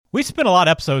We spent a lot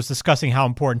of episodes discussing how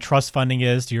important trust funding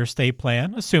is to your estate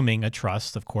plan, assuming a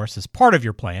trust, of course, is part of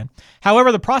your plan.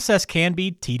 However, the process can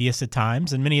be tedious at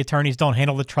times, and many attorneys don't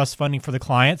handle the trust funding for the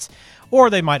clients, or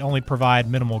they might only provide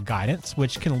minimal guidance,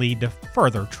 which can lead to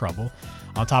further trouble.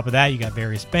 On top of that, you got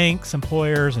various banks,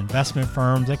 employers, investment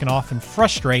firms that can often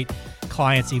frustrate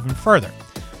clients even further.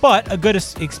 But a good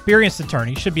experienced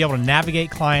attorney should be able to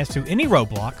navigate clients through any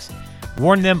roadblocks,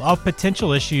 warn them of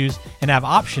potential issues, and have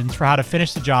options for how to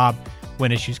finish the job when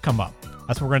issues come up.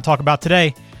 That's what we're going to talk about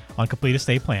today on Complete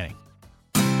Estate Planning.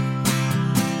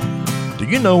 Do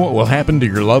you know what will happen to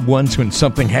your loved ones when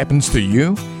something happens to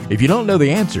you? If you don't know the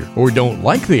answer or don't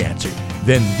like the answer,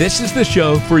 then this is the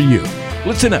show for you.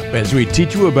 Listen up as we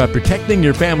teach you about protecting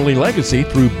your family legacy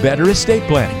through better estate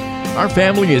planning. Our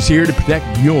family is here to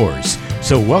protect yours.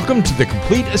 So welcome to the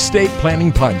Complete Estate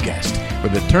Planning Podcast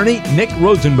with attorney Nick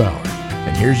Rosenbauer.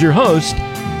 And here's your host,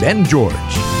 Ben George.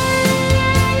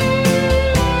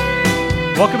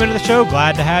 Welcome into the show.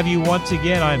 Glad to have you once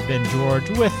again. I'm Ben George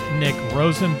with Nick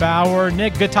Rosenbauer.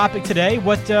 Nick, good topic today.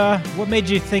 What made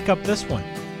you think up this one?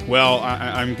 Well,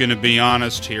 I'm going to be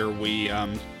honest here.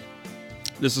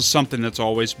 This is something that's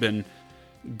always been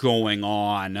going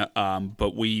on,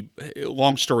 but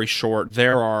long story short,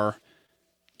 there are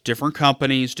different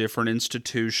companies, different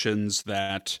institutions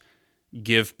that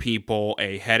give people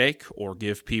a headache or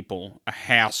give people a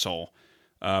hassle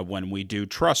when we do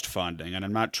trust funding. And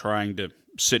I'm not trying to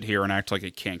sit here and act like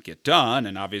it can't get done,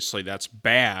 and obviously that's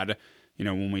bad,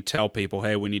 when we tell people,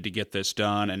 hey, we need to get this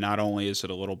done, and not only is it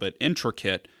a little bit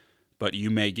intricate, but you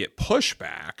may get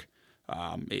pushback.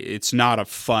 It's not a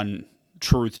fun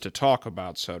truth to talk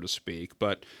about, so to speak,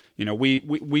 but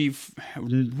we've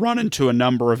run into a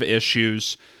number of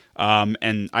issues,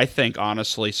 and I think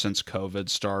honestly since COVID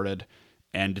started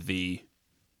and the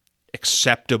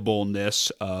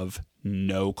acceptableness of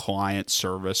no client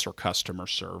service or customer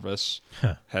service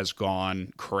has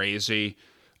gone crazy.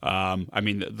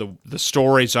 The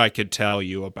stories I could tell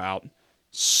you about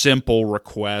simple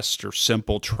requests or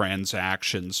simple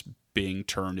transactions being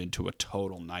turned into a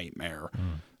total nightmare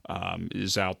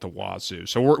is out the wazoo.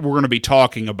 So we're going to be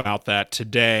talking about that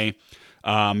today.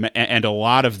 And a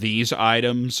lot of these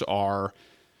items are,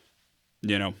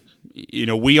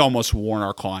 we almost warn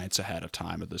our clients ahead of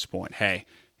time at this point. Hey,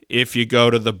 if you go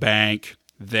to the bank,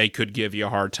 they could give you a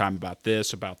hard time about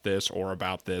this, or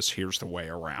about this. Here's the way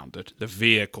around it. The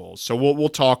vehicles. So we'll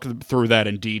talk through that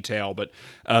in detail. But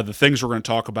the things we're going to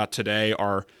talk about today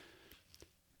are,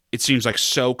 it seems like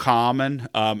so common.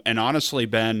 And honestly,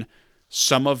 Ben,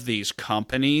 some of these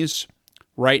companies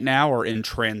right now are in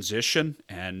transition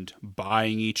and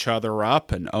buying each other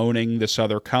up and owning this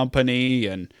other company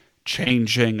and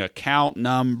changing account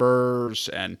numbers,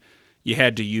 and you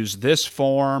had to use this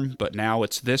form, but now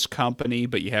it's this company,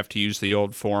 but you have to use the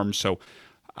old form. So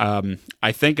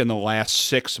I think in the last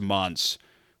 6 months,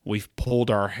 we've pulled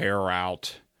our hair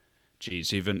out,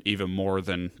 even more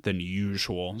than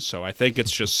usual. So I think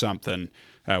it's just something,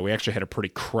 we actually had a pretty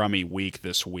crummy week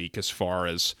this week as far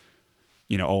as,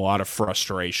 a lot of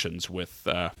frustrations with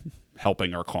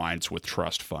helping our clients with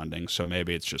trust funding. So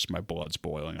maybe it's just my blood's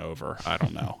boiling over. I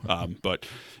don't know. But,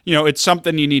 it's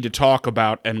something you need to talk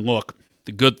about. And look,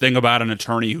 the good thing about an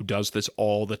attorney who does this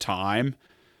all the time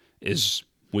is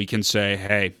we can say,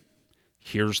 hey,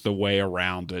 here's the way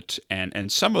around it.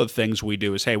 And some of the things we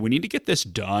do is, hey, we need to get this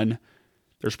done.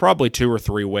 There's probably 2 or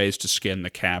 3 ways to skin the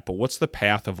cat, but what's the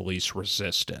path of least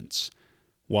resistance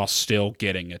while still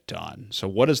getting it done? So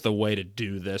what is the way to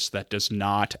do this that does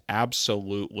not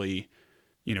absolutely,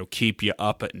 keep you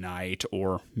up at night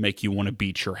or make you want to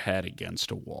beat your head against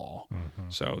a wall? Mm-hmm.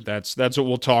 So that's what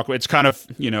we'll talk about. It's kind of,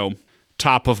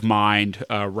 top of mind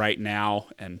right now.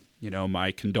 And,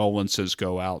 my condolences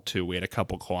go out to, we had a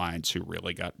couple clients who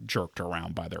really got jerked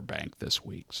around by their bank this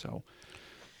week. So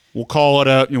we'll call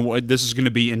it this is going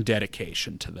to be in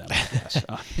dedication to them, I guess.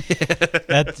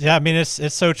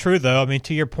 It's so true though.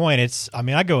 To your point,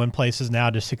 I go in places now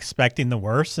just expecting the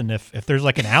worst. And if there's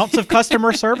like an ounce of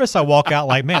customer service, I walk out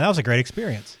like, man, that was a great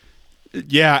experience.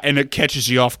 Yeah. And it catches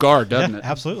you off guard, doesn't it?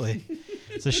 Absolutely.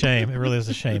 It's a shame. It really is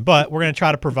a shame, but we're going to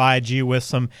try to provide you with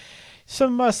some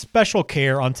special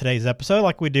care on today's episode,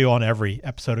 like we do on every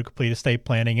episode of Complete Estate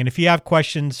Planning. And if you have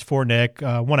questions for Nick,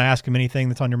 want to ask him anything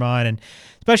that's on your mind, and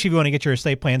especially if you want to get your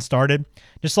estate plan started,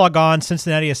 just log on,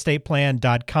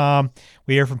 CincinnatiEstatePlan.com.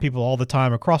 We hear from people all the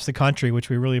time across the country, which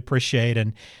we really appreciate,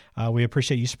 and we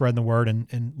appreciate you spreading the word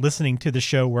and listening to the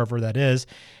show wherever that is.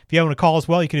 If you want to call as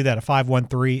well, you can do that at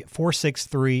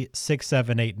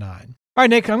 513-463-6789. All right,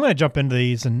 Nick, I'm going to jump into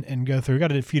these and go through. We've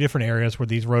got a few different areas where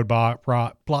these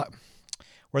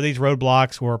where these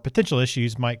roadblocks or potential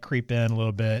issues might creep in a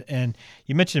little bit. And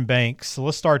you mentioned banks, so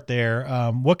let's start there.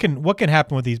 What can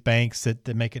happen with these banks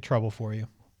that make it trouble for you?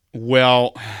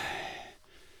 Well,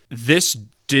 this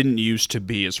didn't used to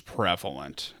be as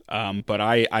prevalent, but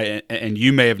I and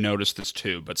you may have noticed this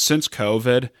too, but since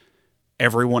COVID,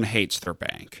 everyone hates their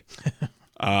bank.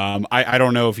 I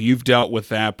don't know if you've dealt with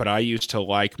that, but I used to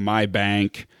like my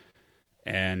bank,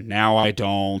 and now I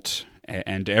don't.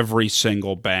 And every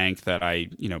single bank that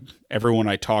everyone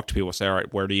I talk to, people say, all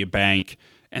right, where do you bank?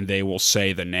 And they will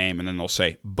say the name, and then they'll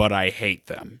say, but I hate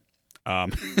them.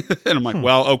 And I'm like,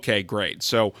 well, okay, great.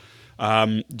 So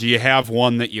do you have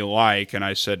one that you like? And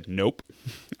I said, nope.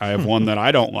 I have one that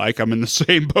I don't like. I'm in the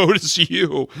same boat as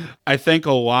you. I think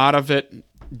a lot of it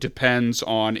depends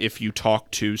on if you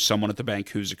talk to someone at the bank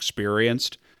who's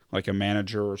experienced, like a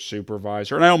manager or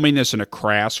supervisor. And I don't mean this in a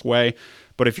crass way,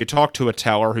 but if you talk to a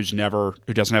teller who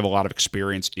doesn't have a lot of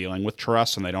experience dealing with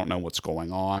trust and they don't know what's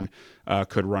going on,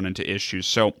 could run into issues.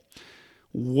 So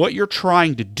what you're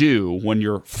trying to do when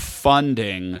you're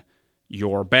funding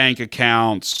your bank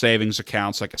accounts, savings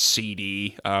accounts, like a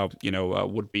CD,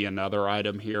 would be another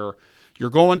item here. You're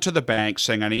going to the bank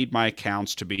saying, I need my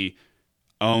accounts to be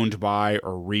owned by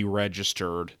or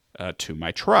re-registered to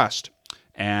my trust.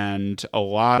 And a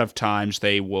lot of times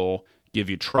they will give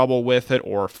you trouble with it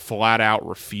or flat out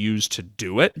refuse to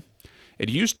do it. It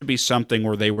used to be something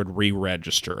where they would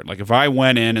re-register it. Like if I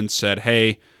went in and said,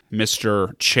 hey,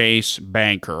 Mr. Chase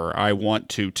Banker, I want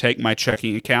to take my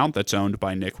checking account that's owned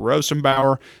by Nick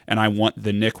Rosenbauer, and I want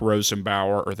the Nick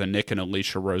Rosenbauer or the Nick and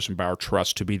Alicia Rosenbauer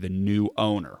Trust to be the new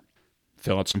owner.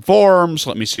 Fill out some forms,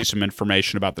 let me see some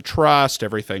information about the trust,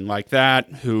 everything like that,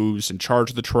 who's in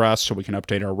charge of the trust so we can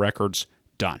update our records.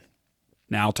 Done.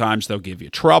 Now times they'll give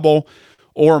you trouble,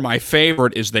 or my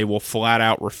favorite is they will flat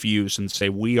out refuse and say,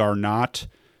 we are not,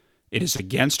 it is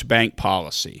against bank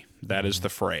policy. That is the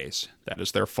phrase. That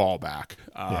is their fallback.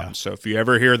 So if you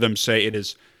ever hear them say it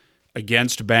is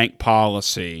against bank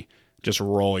policy, just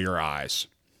roll your eyes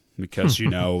because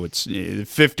it's a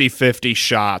 50-50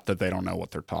 shot that they don't know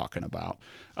what they're talking about.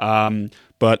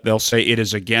 But they'll say it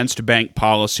is against bank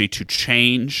policy to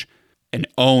change an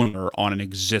owner on an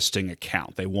existing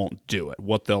account. They won't do it.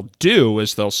 What they'll do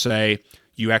is they'll say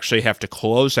you actually have to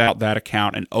close out that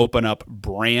account and open up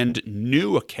brand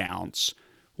new accounts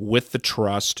with the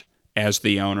trust as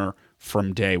the owner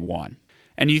from day one.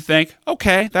 And you think,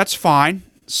 okay, that's fine.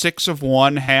 6 of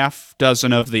one, half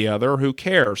dozen of the other, who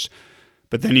cares?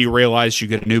 But then you realize you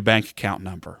get a new bank account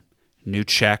number, new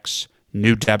checks,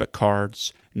 new debit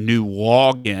cards, new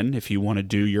login if you want to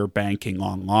do your banking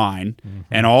online,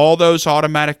 and all those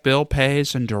automatic bill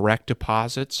pays and direct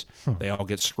deposits, they all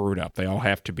get screwed up. They all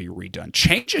have to be redone.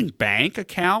 Changing bank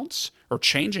accounts or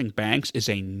changing banks is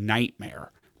a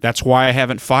nightmare. That's why I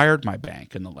haven't fired my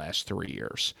bank in the last 3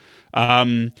 years.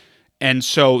 And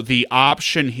so the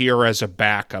option here as a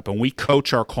backup, and we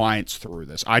coach our clients through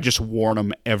this, I just warn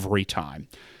them every time.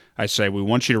 I say, we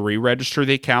want you to re-register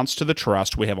the accounts to the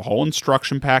trust. We have a whole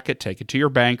instruction packet. Take it to your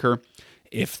banker.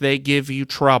 If they give you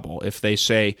trouble, if they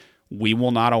say, we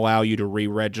will not allow you to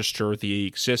re-register the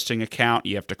existing account,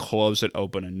 you have to close it,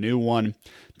 open a new one,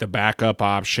 the backup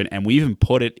option, and we even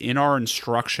put it in our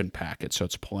instruction packet so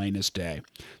it's plain as day.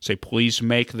 Say, please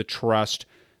make the trust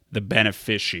the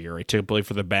beneficiary. Typically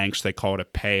for the banks, they call it a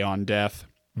pay on death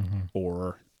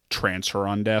or transfer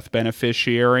on death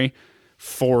beneficiary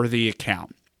for the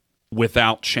account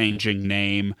without changing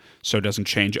name, so it doesn't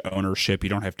change ownership. You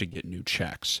don't have to get new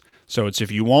checks. So it's if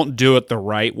you won't do it the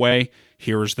right way,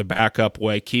 here's the backup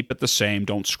way. Keep it the same.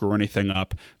 Don't screw anything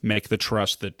up. Make the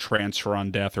trust the transfer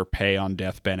on death or pay on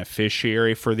death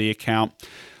beneficiary for the account.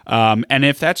 And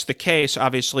if that's the case,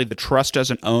 obviously the trust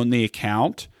doesn't own the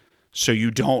account, so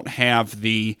you don't have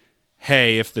the,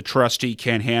 hey, if the trustee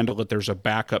can't handle it, there's a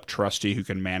backup trustee who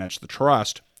can manage the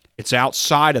trust. It's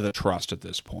outside of the trust at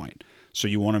this point. So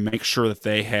you want to make sure that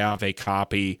they have a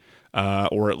copy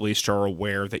or at least are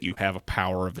aware that you have a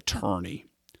power of attorney.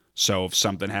 So if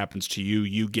something happens to you,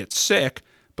 you get sick,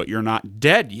 but you're not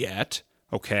dead yet,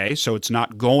 okay? So it's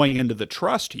not going into the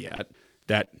trust yet,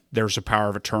 that there's a power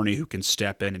of attorney who can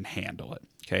step in and handle it.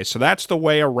 Okay, so that's the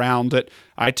way around it.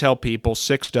 I tell people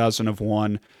 6 dozen of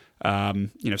one,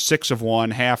 6 of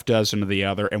one, half dozen of the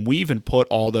other, and we even put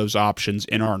all those options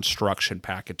in our instruction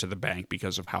packet to the bank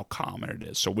because of how common it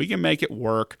is. So we can make it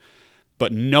work,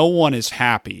 but no one is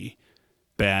happy,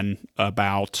 Ben,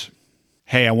 about,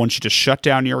 hey, I want you to shut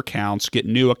down your accounts, get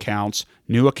new accounts,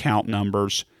 new account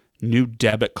numbers, new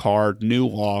debit card, new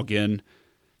login.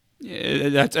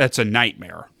 that's a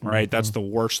nightmare, right? Mm-hmm. That's the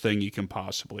worst thing you can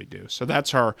possibly do. So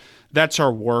that's our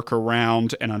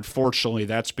workaround, and unfortunately,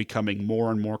 that's becoming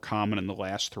more and more common in the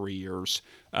last 3 years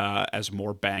as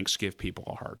more banks give people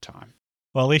a hard time.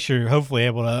 Well, at least you're hopefully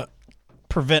able to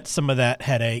prevent some of that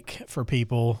headache for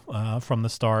people from the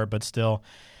start, but still,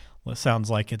 it sounds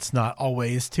like it's not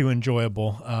always too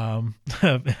enjoyable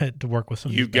to work with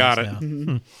some. You got it.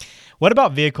 Mm-hmm. What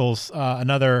about vehicles?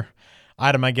 Another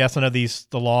item, I guess. I know the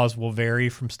laws will vary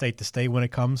from state to state when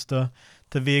it comes to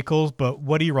vehicles, but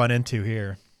what do you run into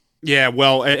here? Yeah,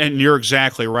 well, and you're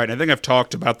exactly right. I think I've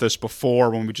talked about this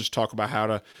before when we just talk about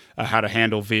how to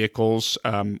handle vehicles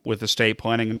with estate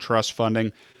planning and trust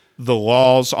funding. The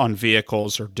laws on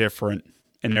vehicles are different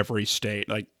in every state.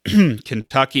 Like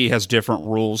Kentucky has different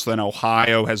rules than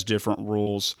Ohio has different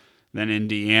rules than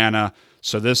Indiana.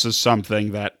 So this is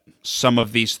something that some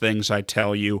of these things I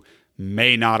tell you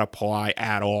may not apply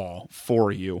at all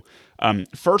for you.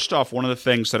 First off, one of the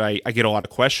things that I get a lot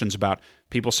of questions about,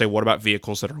 people say, what about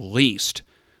vehicles that are leased?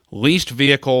 Leased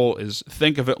vehicle is,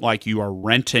 think of it like you are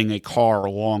renting a car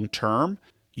long term.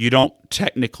 You don't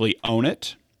technically own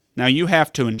it. Now, you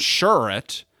have to insure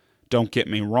it, don't get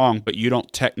me wrong, but you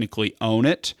don't technically own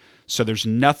it. So there's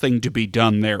nothing to be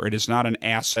done there. It is not an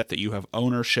asset that you have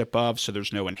ownership of, so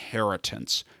there's no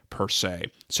inheritance per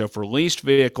se. So for leased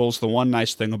vehicles, the one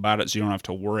nice thing about it is you don't have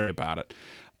to worry about it.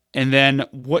 And then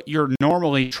what you're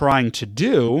normally trying to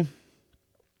do,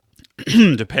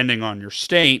 depending on your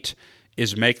state,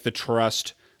 is make the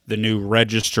trust the new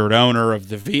registered owner of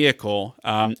the vehicle.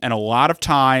 And a lot of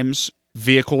times,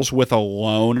 vehicles with a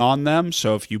loan on them,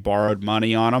 so if you borrowed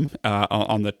money on them,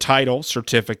 on the title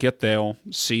certificate, they'll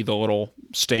see the little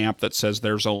stamp that says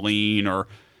there's a lien, or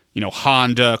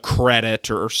Honda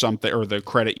credit or something, or the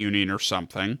credit union or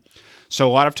something. So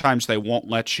a lot of times they won't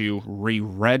let you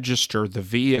re-register the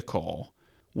vehicle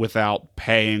without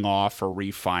paying off or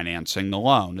refinancing the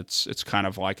loan. It's kind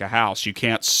of like a house. You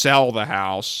can't sell the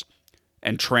house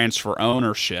and transfer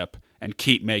ownership and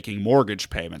keep making mortgage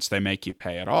payments. They make you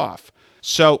pay it off.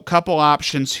 So couple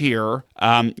options here.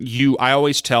 I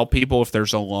always tell people, if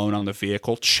there's a loan on the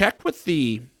vehicle, check with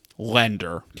the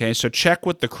lender. Okay, so check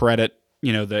with the credit,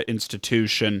 the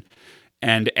institution,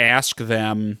 and ask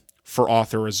them for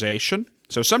authorization.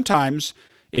 So sometimes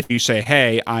if you say,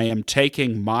 hey, I am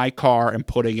taking my car and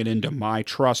putting it into my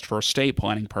trust for estate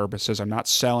planning purposes, I'm not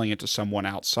selling it to someone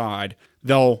outside,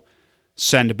 they'll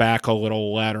send back a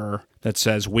little letter that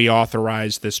says, we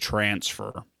authorize this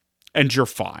transfer, and you're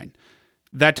fine.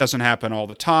 That doesn't happen all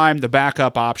the time. The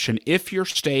backup option, if your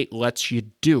state lets you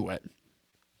do it,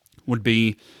 would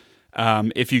be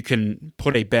if you can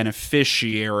put a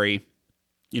beneficiary.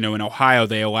 In Ohio,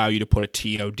 they allow you to put a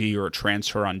TOD, or a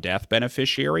transfer on death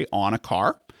beneficiary, on a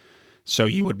car. So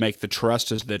you would make the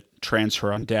trust as the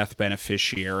transfer on death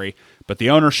beneficiary, but the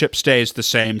ownership stays the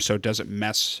same, so it doesn't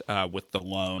mess with the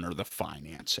loan or the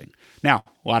financing. Now,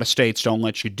 a lot of states don't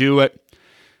let you do it.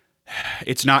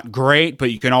 It's not great,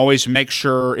 but you can always make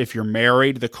sure, if you're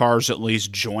married, the car's at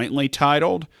least jointly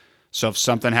titled. So if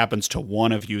something happens to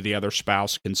one of you, the other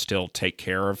spouse can still take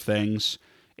care of things.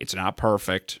 It's not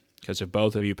perfect, because if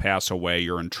both of you pass away,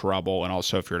 you're in trouble. And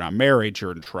also, if you're not married,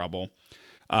 you're in trouble.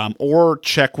 Or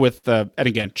check with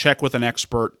an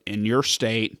expert in your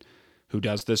state who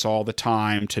does this all the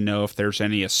time to know if there's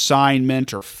any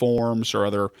assignment or forms or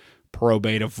other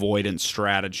probate avoidance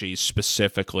strategies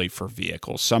specifically for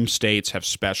vehicles. Some states have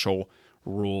special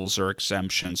rules or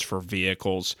exemptions for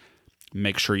vehicles.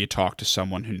 Make sure you talk to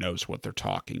someone who knows what they're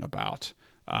talking about.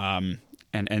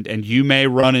 And you may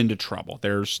run into trouble.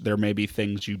 There may be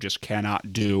things you just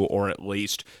cannot do, or at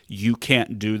least you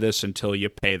can't do this until you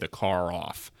pay the car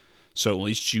off. So at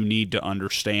least you need to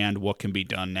understand what can be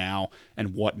done now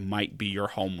and what might be your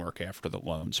homework after the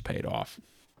loan's paid off.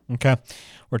 Okay.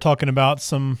 We're talking about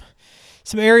some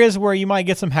areas where you might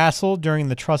get some hassle during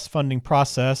the trust funding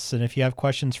process. And if you have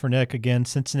questions for Nick, again,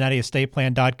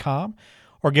 CincinnatiEstatePlan.com,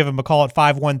 or give him a call at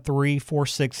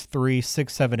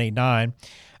 513-463-6789.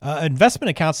 Investment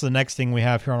accounts is the next thing we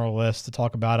have here on our list to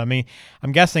talk about. I mean,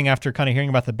 I'm guessing after kind of hearing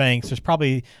about the banks, there's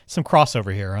probably some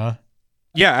crossover here, huh?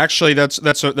 Yeah, actually, that's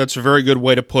a very good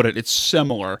way to put it. It's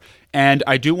similar. And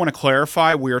I do want to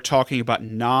clarify, we are talking about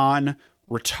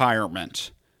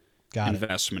non-retirement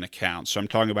investment accounts. So I'm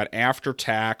talking about after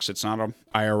tax. It's not an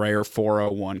IRA or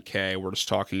 401k. We're just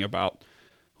talking about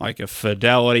like a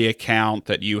Fidelity account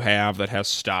that you have that has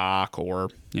stock, or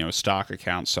a stock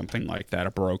account, something like that,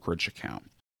 a brokerage account.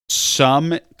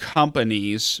 Some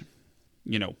companies,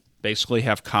 basically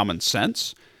have common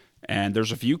sense, and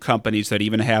there's a few companies that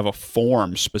even have a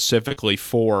form specifically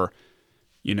for,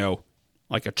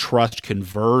 like a trust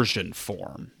conversion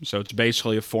form. So it's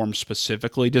basically a form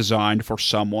specifically designed for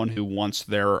someone who wants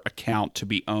their account to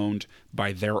be owned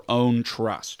by their own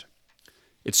trust.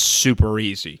 It's super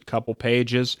easy. Couple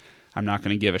pages. I'm not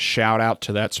going to give a shout out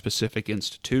to that specific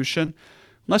institution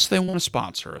unless they want to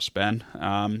sponsor us, Ben.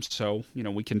 So,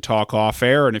 we can talk off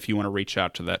air, and if you want to reach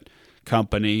out to that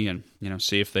company and,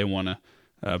 see if they want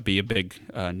to be a big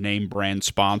name brand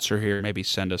sponsor here, maybe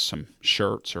send us some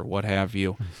shirts or what have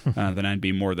you, then I'd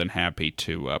be more than happy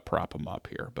to prop them up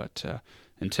here. But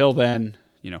until then,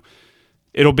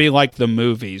 it'll be like the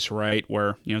movies, right,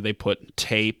 where they put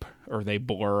tape or they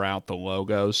blur out the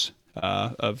logos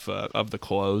of the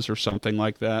clothes or something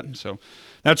like that. So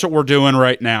that's what we're doing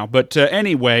right now. But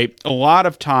anyway, a lot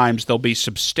of times there'll be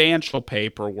substantial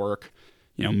paperwork,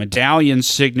 medallion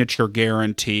signature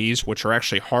guarantees, which are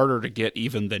actually harder to get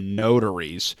even than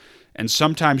notaries. And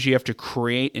sometimes you have to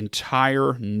create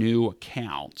entire new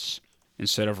accounts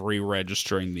instead of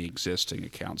re-registering the existing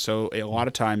account. So a lot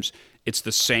of times it's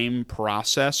the same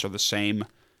process or the same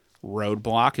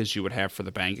roadblock as you would have for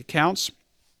the bank accounts.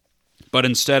 But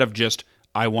instead of just,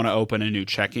 I want to open a new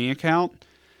checking account,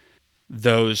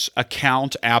 those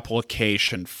account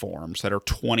application forms that are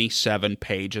 27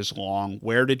 pages long.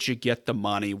 Where did you get the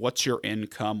money? What's your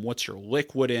income? What's your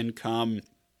liquid income?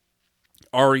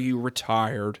 Are you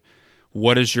retired?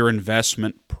 What is your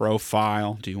investment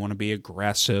profile? Do you want to be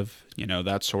aggressive?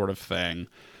 That sort of thing.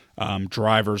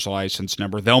 Driver's license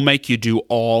number. They'll make you do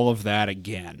all of that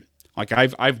again. Like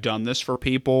I've done this for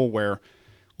people where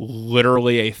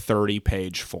literally a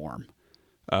 30-page form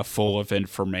full of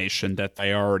information that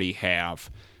they already have.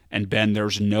 And Ben,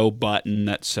 there's no button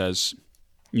that says,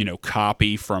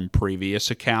 copy from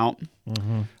previous account.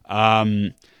 Mm-hmm.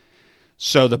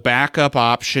 So the backup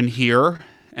option here,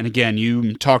 and again,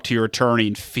 you talk to your attorney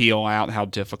and feel out how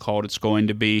difficult it's going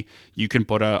to be. You can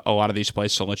put a lot of these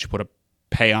places will let you put a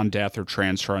pay on death or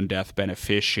transfer on death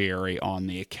beneficiary on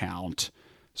the account.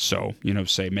 So,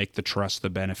 say make the trust the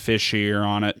beneficiary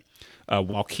on it.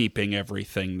 While keeping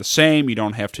everything the same. You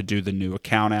don't have to do the new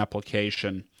account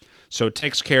application. So it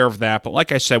takes care of that. But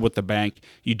like I said with the bank,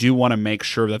 you do want to make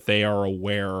sure that they are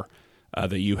aware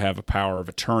that you have a power of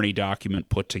attorney document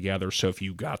put together. So if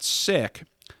you got sick,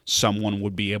 someone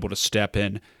would be able to step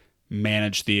in,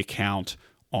 manage the account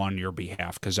on your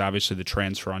behalf. Because obviously the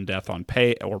transfer on death on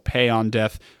pay or pay on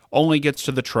death only gets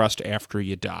to the trust after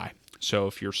you die. So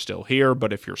if you're still here,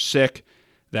 but if you're sick,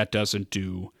 that doesn't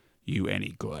do you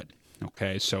any good.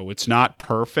 Okay, so it's not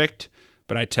perfect,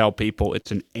 but I tell people it's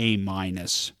an A-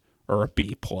 or a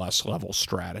B+ level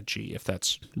strategy if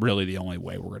that's really the only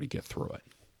way we're going to get through it.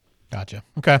 Gotcha.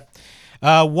 Okay.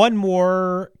 One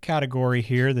more category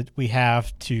here that we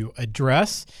have to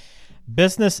address,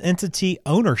 business entity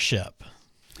ownership.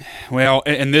 Well,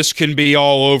 and this can be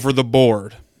all over the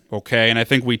board, okay? And I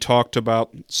think we talked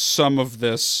about some of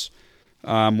this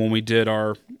when we did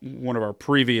one of our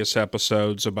previous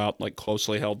episodes about like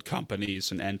closely held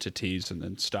companies and entities and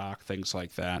then stock, things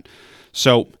like that.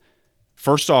 So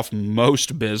first off,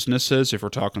 most businesses, if we're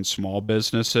talking small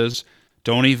businesses,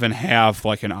 don't even have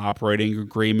like an operating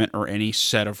agreement or any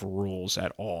set of rules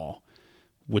at all,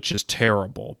 which is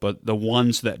terrible. But the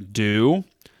ones that do,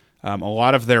 a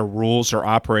lot of their rules or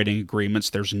operating agreements,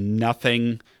 there's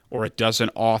nothing or it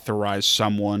doesn't authorize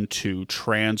someone to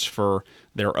transfer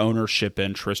their ownership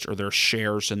interest or their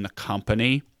shares in the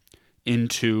company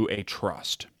into a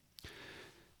trust,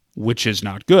 which is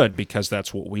not good because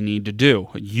that's what we need to do.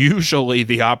 Usually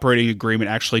the operating agreement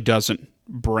actually doesn't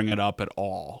bring it up at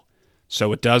all.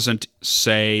 So it doesn't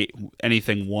say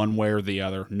anything one way or the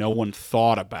other. No one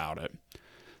thought about it.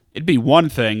 It'd be one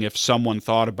thing if someone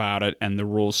thought about it and the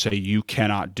rules say you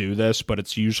cannot do this, but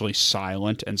it's usually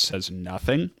silent and says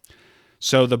nothing.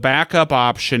 So the backup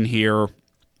option here,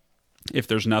 if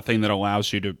there's nothing that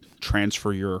allows you to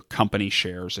transfer your company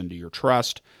shares into your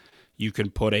trust, you can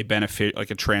put a benefit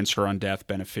like a transfer on death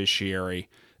beneficiary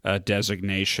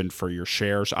designation for your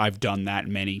shares. I've done that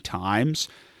many times.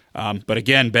 But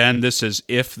again, Ben, this is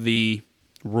if the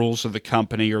rules of the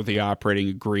company or the operating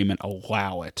agreement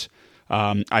allow it.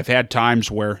 I've had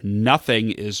times where nothing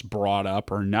is brought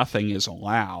up or nothing is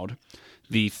allowed.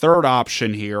 The third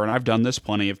option here, and I've done this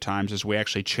plenty of times, is we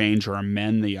actually change or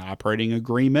amend the operating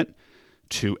agreement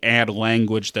to add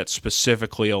language that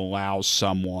specifically allows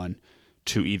someone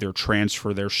to either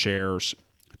transfer their shares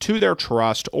to their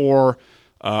trust or,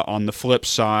 on the flip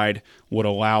side, would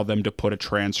allow them to put a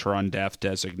transfer on death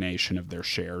designation of their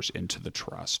shares into the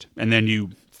trust. And then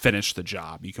you finish the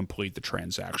job. You complete the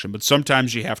transaction. But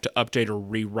sometimes you have to update or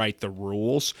rewrite the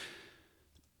rules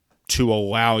to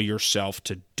allow yourself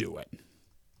to do it,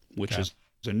 which is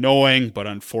annoying, but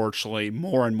unfortunately,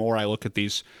 more and more I look at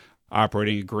these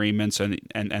operating agreements and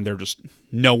they're just,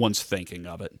 no one's thinking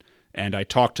of it. And I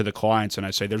talk to the clients and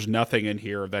I say, there's nothing in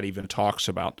here that even talks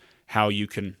about how you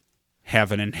can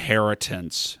have an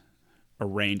inheritance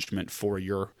arrangement for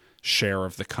your share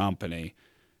of the company.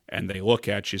 And they look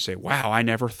at you and say, wow, I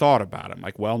never thought about it. I'm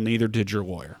like, well, neither did your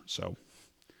lawyer. So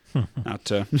not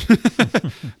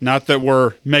that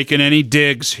we're making any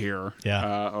digs here,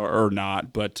 or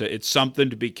not, but it's something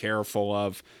to be careful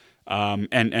of.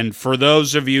 And for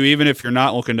those of you, even if you're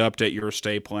not looking to update your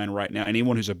estate plan right now,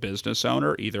 anyone who's a business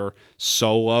owner, either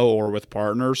solo or with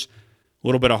partners, a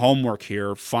little bit of homework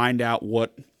here. Find out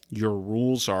what your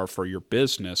rules are for your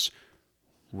business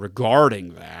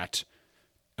regarding that,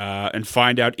 and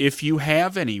find out if you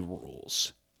have any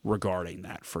rules regarding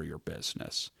that for your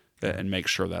business, and make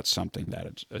sure that's something that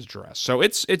is addressed. So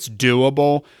it's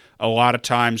doable. A lot of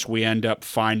times we end up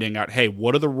finding out, hey,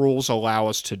 what do the rules allow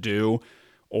us to do?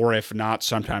 Or if not,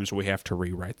 sometimes we have to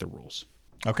rewrite the rules.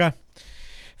 Okay.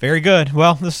 Very good.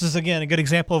 Well, this is, again, a good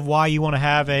example of why you want to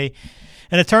have an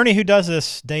attorney who does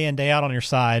this day in, day out on your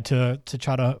side to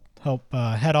try to help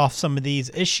head off some of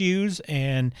these issues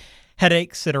and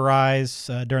headaches that arise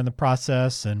during the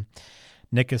process. And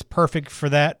Nick is perfect for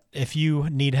that. If you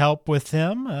need help with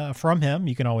him, from him,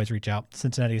 you can always reach out,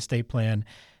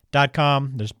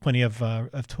 CincinnatiEstatePlan.com. There's plenty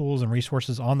of tools and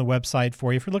resources on the website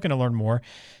for you if you're looking to learn more,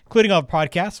 including all the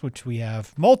podcasts, which we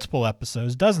have multiple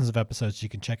episodes, dozens of episodes you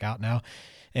can check out now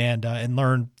and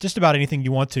learn just about anything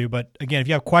you want to. But again, if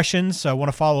you have questions, want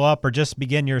to follow up, or just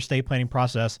begin your estate planning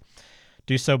process,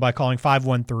 do so by calling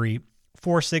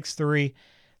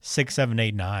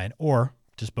 513-463-6789, or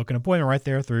just book an appointment right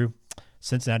there through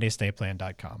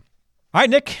CincinnatiEstatePlan.com. All right,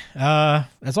 Nick,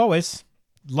 as always,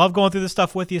 love going through this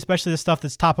stuff with you, especially the stuff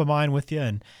that's top of mind with you,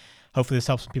 and hopefully this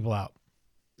helps some people out.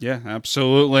 Yeah,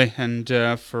 absolutely. And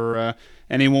for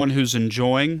anyone who's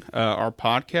enjoying our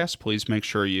podcast, please make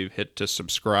sure you hit to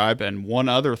subscribe. And one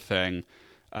other thing,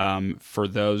 for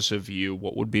those of you,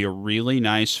 what would be a really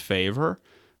nice favor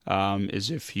is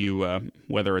if you,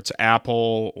 whether it's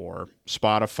Apple or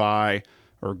Spotify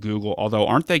or Google, although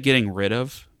aren't they getting rid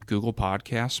of Google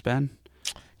Podcasts, Ben?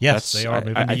 Yes, they are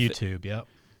moving to YouTube. Yep.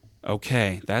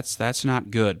 Okay, that's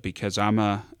not good, because I'm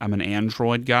an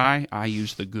Android guy. I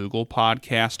use the Google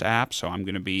Podcast app, so I'm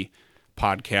going to be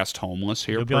podcast homeless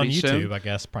here pretty soon. You'll be on YouTube, I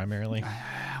guess, primarily.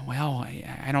 Well,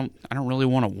 I don't really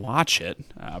want to watch it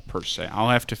per se. I'll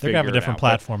have to figure it out. They have a different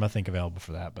platform, I think, available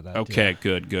for that. But okay,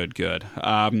 good.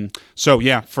 So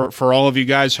yeah, for all of you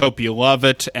guys, hope you love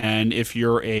it. And if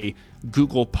you're a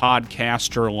Google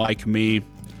podcaster like me,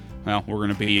 well,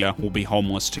 we'll be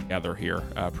homeless together here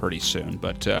pretty soon.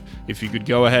 But if you could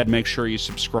go ahead, make sure you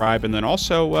subscribe, and then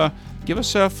also give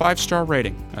us a 5-star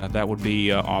rating. That would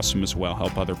be awesome as well.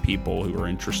 Help other people who are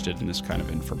interested in this kind of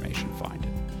information find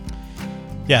it.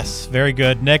 Yes, very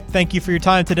good. Nick, thank you for your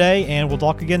time today, and we'll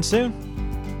talk again soon.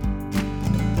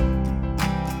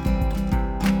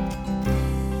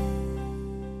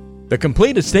 The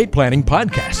Complete Estate Planning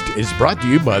Podcast is brought to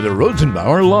you by the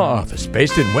Rosenbauer Law Office,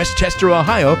 based in Westchester,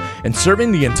 Ohio, and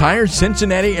serving the entire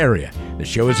Cincinnati area. The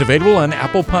show is available on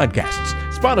Apple Podcasts,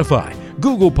 Spotify,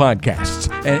 Google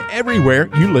Podcasts, and everywhere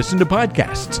you listen to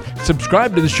podcasts.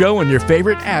 Subscribe to the show on your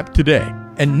favorite app today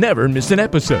and never miss an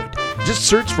episode. Just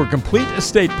search for Complete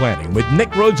Estate Planning with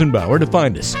Nick Rosenbauer to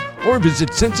find us, or visit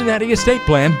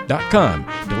CincinnatiEstatePlan.com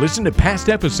to listen to past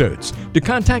episodes, to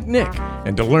contact Nick,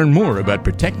 and to learn more about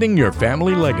protecting your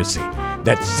family legacy.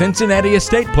 That's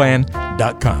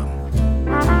CincinnatiEstatePlan.com.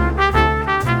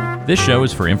 This show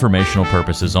is for informational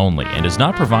purposes only and does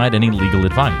not provide any legal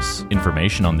advice.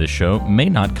 Information on this show may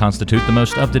not constitute the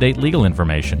most up-to-date legal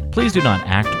information. Please do not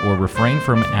act or refrain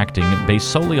from acting based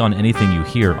solely on anything you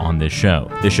hear on this show.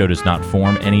 This show does not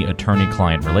form any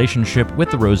attorney-client relationship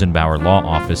with the Rosenbauer Law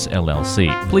Office,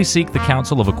 LLC. Please seek the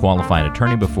counsel of a qualified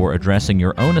attorney before addressing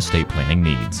your own estate planning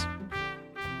needs.